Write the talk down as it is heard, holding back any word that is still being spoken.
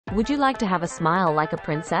Would you like to have a smile like a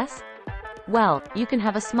princess? Well, you can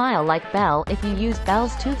have a smile like Belle if you use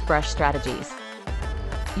Belle's toothbrush strategies.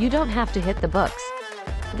 You don't have to hit the books.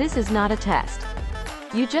 This is not a test.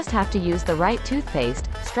 You just have to use the right toothpaste,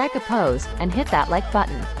 strike a pose, and hit that like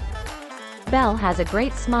button. Belle has a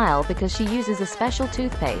great smile because she uses a special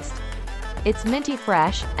toothpaste. It's minty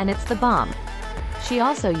fresh, and it's the bomb. She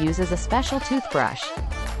also uses a special toothbrush.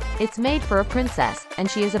 It's made for a princess,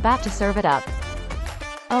 and she is about to serve it up.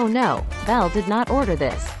 Oh no, Belle did not order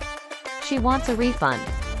this. She wants a refund.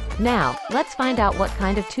 Now, let's find out what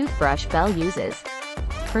kind of toothbrush Belle uses.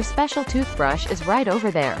 Her special toothbrush is right over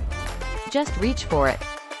there. Just reach for it.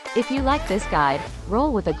 If you like this guide,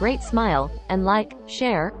 roll with a great smile, and like,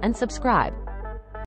 share, and subscribe.